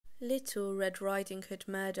Little Red Riding Hood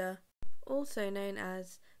murder, also known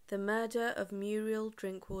as the murder of Muriel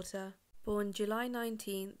Drinkwater. Born July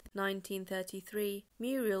 19, 1933,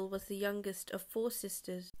 Muriel was the youngest of 4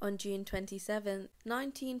 sisters. On June 27,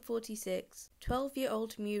 1946,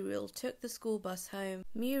 12-year-old Muriel took the school bus home.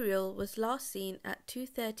 Muriel was last seen at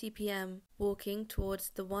 2:30 p.m. walking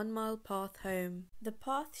towards the 1-mile path home. The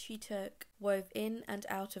path she took wove in and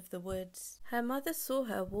out of the woods. Her mother saw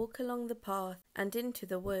her walk along the path and into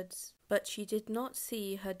the woods, but she did not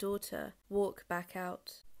see her daughter walk back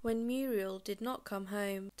out. When Muriel did not come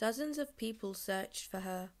home, dozens of people searched for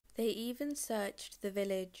her. They even searched the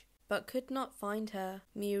village, but could not find her.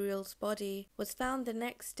 Muriel's body was found the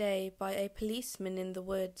next day by a policeman in the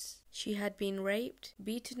woods. She had been raped,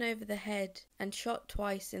 beaten over the head, and shot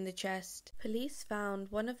twice in the chest. Police found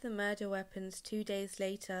one of the murder weapons 2 days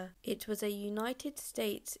later. It was a United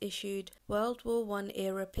States-issued World War I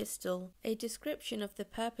era pistol. A description of the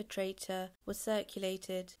perpetrator was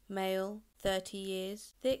circulated: male, 30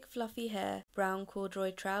 years, thick fluffy hair, brown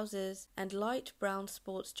corduroy trousers, and light brown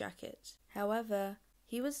sports jacket. However,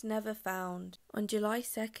 he was never found. On July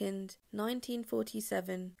 2nd,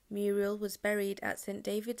 1947, Muriel was buried at St.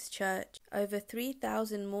 David's Church. Over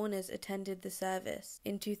 3,000 mourners attended the service.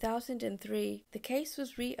 In 2003, the case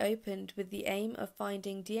was reopened with the aim of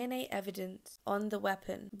finding DNA evidence on the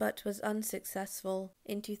weapon, but was unsuccessful.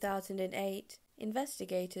 In 2008,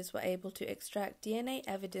 investigators were able to extract DNA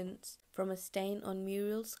evidence from a stain on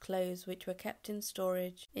Muriel's clothes which were kept in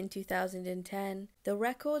storage. In 2010, the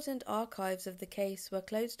records and archives of the case were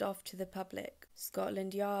closed off to the public.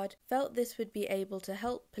 Scotland Yard felt this would be able to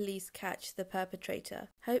help police catch the perpetrator.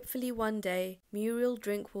 Hopefully one day, Muriel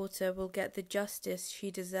Drinkwater will get the justice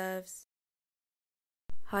she deserves.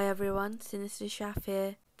 Hi everyone, Sinister Shaf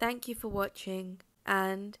here. Thank you for watching,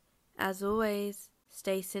 and, as always,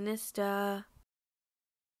 stay sinister.